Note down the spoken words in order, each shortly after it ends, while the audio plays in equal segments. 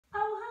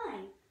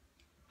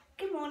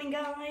morning,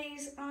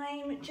 guys.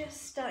 I'm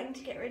just starting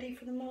to get ready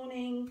for the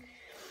morning.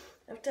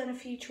 I've done a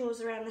few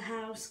chores around the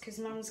house because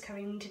Mum's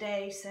coming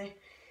today, so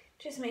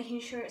just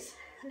making sure it's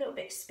a little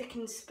bit spick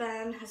and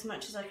span as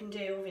much as I can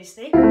do,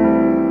 obviously.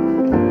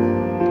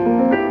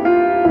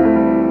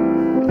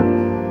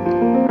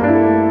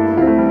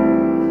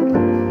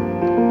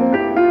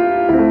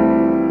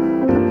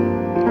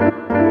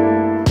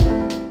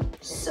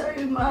 So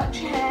much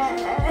hair.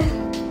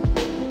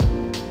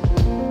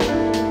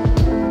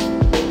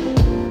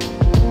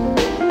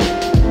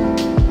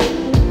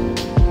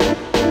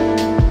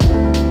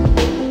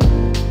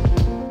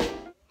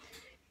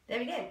 There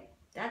we go,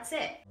 that's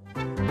it.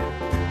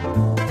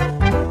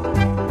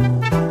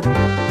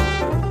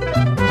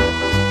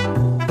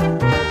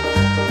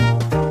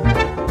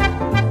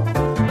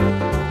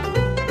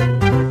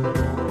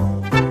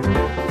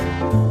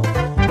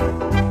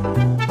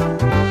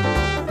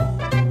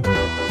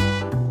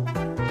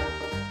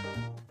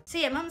 So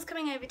yeah, Mum's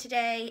coming over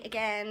today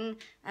again.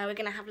 We're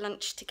gonna have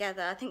lunch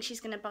together. I think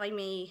she's gonna buy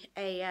me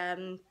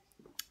a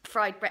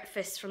fried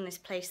breakfast from this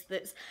place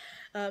that's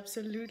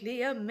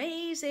absolutely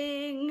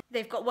amazing.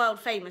 They've got world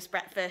famous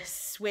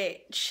breakfasts,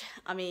 which,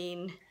 I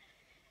mean,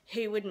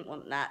 who wouldn't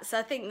want that? So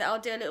I think that I'll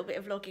do a little bit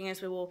of vlogging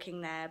as we're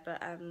walking there,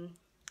 but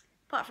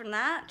apart from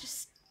that,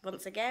 just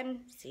once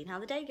again, seeing how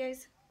the day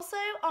goes. Also,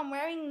 I'm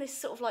wearing this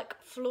sort of like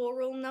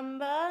floral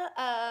number,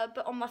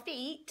 but on my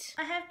feet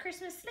I have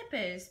Christmas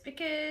slippers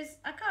because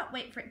I can't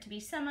wait for it to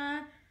be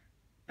summer,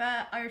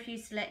 but I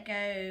refuse to let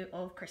go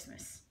of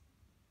Christmas,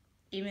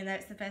 even though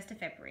it's the 1st of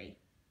February.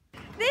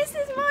 This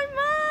is my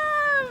mum!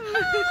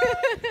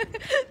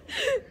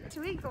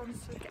 2 weeks on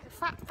to get a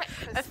fat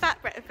breakfast. A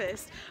fat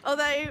breakfast.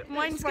 Although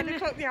mine's going gonna...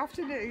 to cook the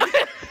afternoon.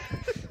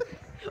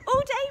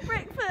 All day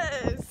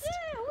breakfast!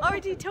 Yeah, I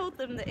already told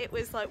them that it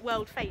was like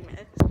world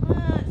famous.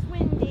 It's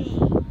windy.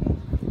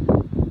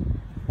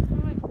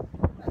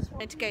 I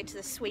had to go to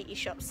the sweetie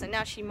shop, so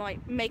now she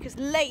might make us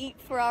late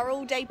for our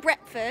all day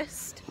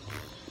breakfast.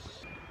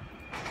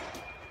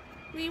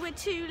 We were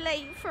too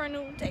late for an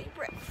all day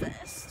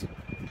breakfast.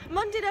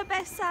 Mum did her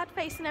best sad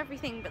face and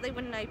everything, but they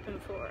wouldn't open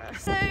for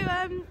us. So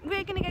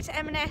we're going to go to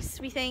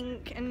M&S, we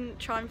think, and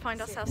try and find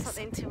ourselves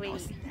something to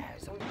eat.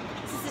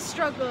 This is the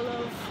struggle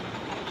of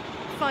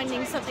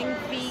finding something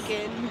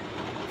vegan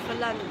for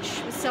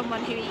lunch with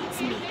someone who eats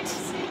meat.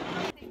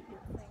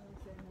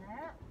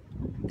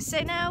 So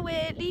now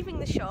we're leaving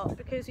the shop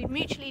because we've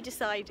mutually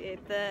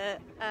decided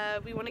that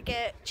we want to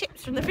get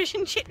chips from the fish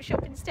and chip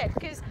shop instead,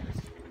 because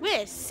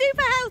we're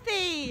super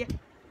healthy!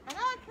 And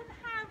I can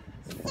have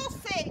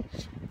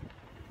sausage!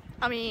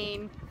 I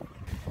mean,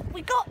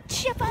 we got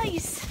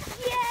chippies!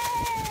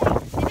 Yay!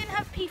 They didn't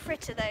have pea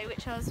fritter though,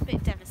 which I was a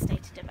bit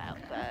devastated about,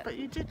 But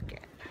you did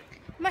get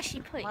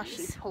mushy peas.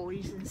 mushy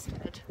peas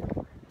instead.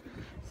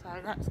 So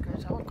that's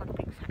good. I've got a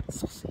big fat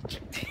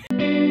sausage.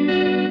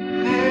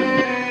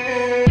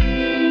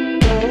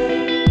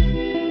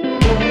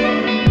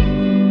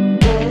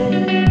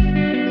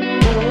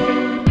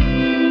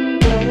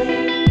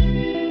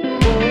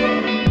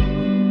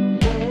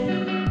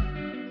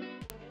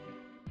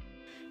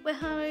 We're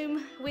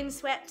home,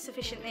 windswept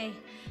sufficiently,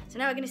 so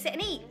now we're going to sit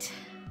and eat.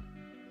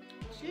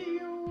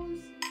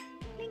 Cheers!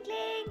 Clink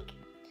clink!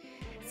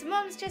 So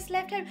Mum's just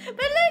left home, but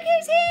look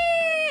who's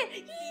here!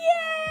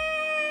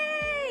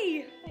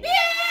 Yay!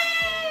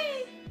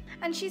 Yay!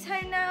 And she's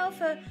home now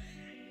for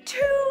 2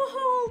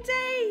 whole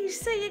days,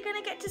 so you're going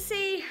to get to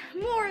see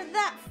more of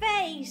that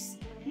face.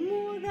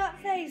 More of that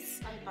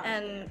face.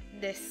 And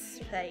this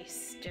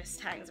place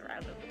just hangs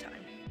around all the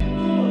time.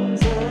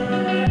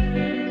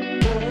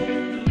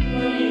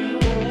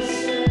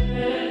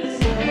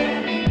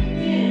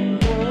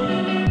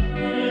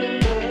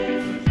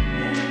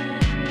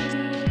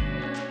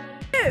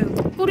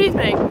 Good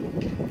evening,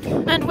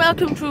 and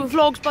welcome to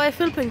Vlogs by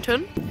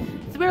Philpington.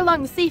 So we're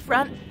along the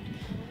seafront.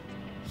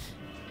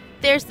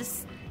 There's the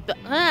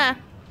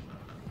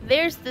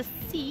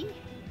sea.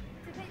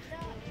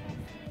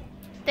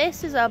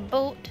 This is a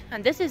boat,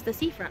 and this is the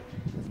seafront.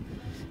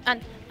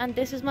 And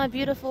this is my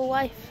beautiful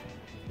wife.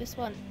 This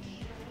one.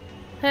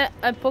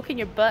 I'm poking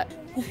your butt.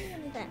 One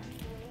of that.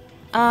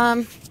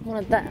 One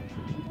of that.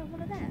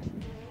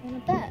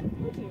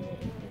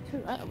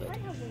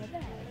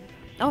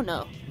 Oh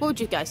no. What would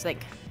you guys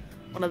think?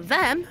 One of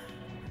them?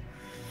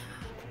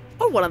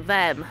 Or one of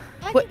them?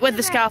 With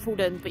the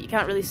scaffolding, but you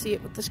can't really see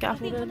it with the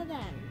scaffolding. I think one of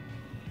them.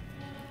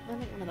 I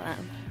think one of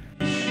them.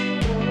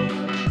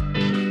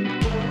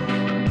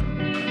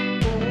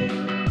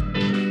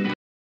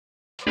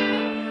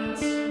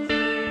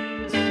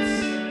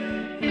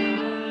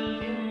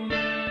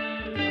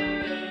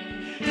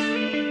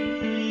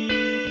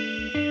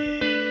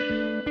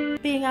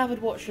 Being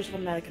avid watchers of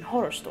American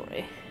Horror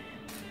Story,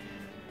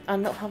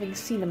 and not having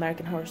seen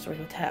American Horror Story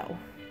Hotel,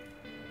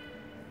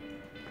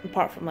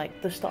 apart from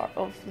like the start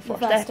of the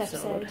first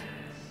episode,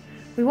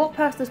 we walk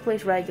past this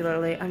place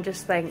regularly and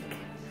just think,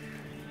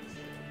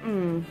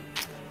 well,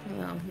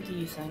 what do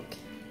you think?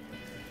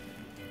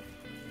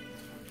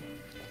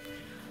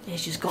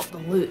 It's just got the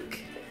look.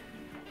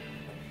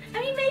 I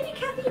mean, maybe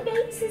Kathy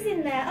Bates is is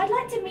in there. I'd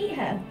like to meet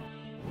her.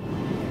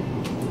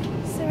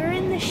 So we're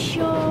in the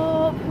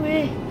shop.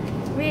 We're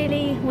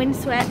really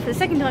windswept for the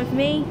second time for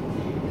me.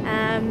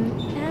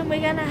 And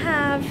we're gonna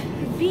have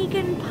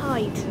vegan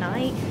pie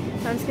tonight.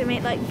 So I'm just gonna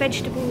make like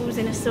vegetables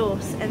in a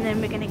sauce, and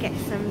then we're gonna get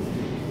some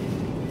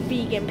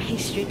vegan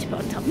pastry to put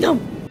on top. No!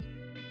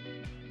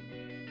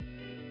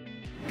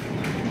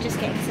 I'm just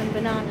getting some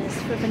bananas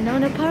for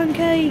banana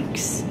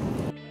pancakes.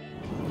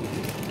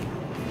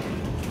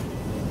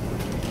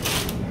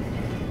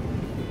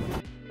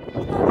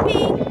 I'm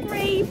being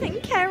brave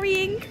and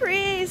carrying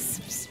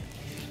crisps.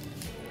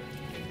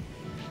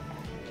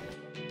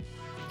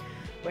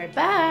 We're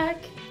back,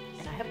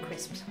 and I have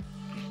crisps.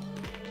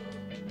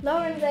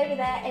 Lauren's over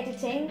there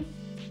editing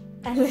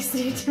and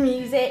listening to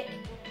music.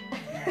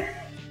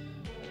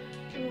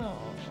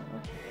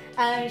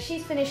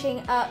 She's finishing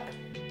up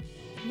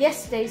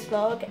yesterday's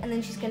vlog, and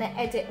then she's going to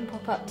edit and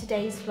pop up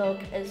today's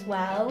vlog as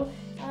well,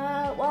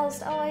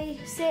 whilst I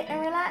sit and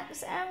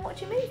relax and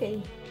watch a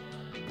movie.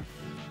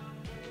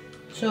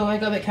 So I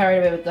got a bit carried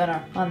away with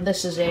dinner, and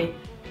this is a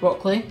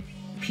broccoli,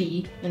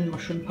 pea and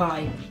mushroom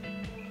pie.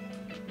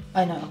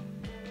 I know.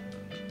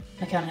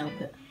 I can't help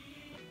it.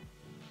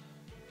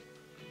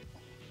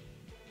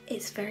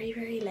 It's very,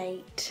 very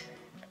late.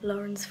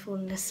 Lauren's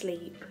fallen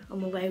asleep.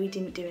 I'm aware we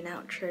didn't do an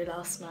outro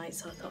last night,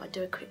 so I thought I'd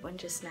do a quick one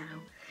just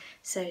now.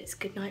 So it's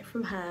good night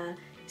from her,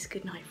 it's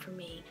good night from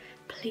me.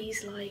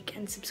 Please like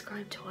and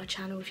subscribe to our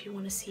channel if you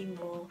want to see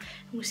more,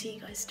 and we'll see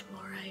you guys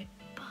tomorrow.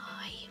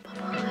 Bye.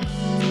 Bye-bye.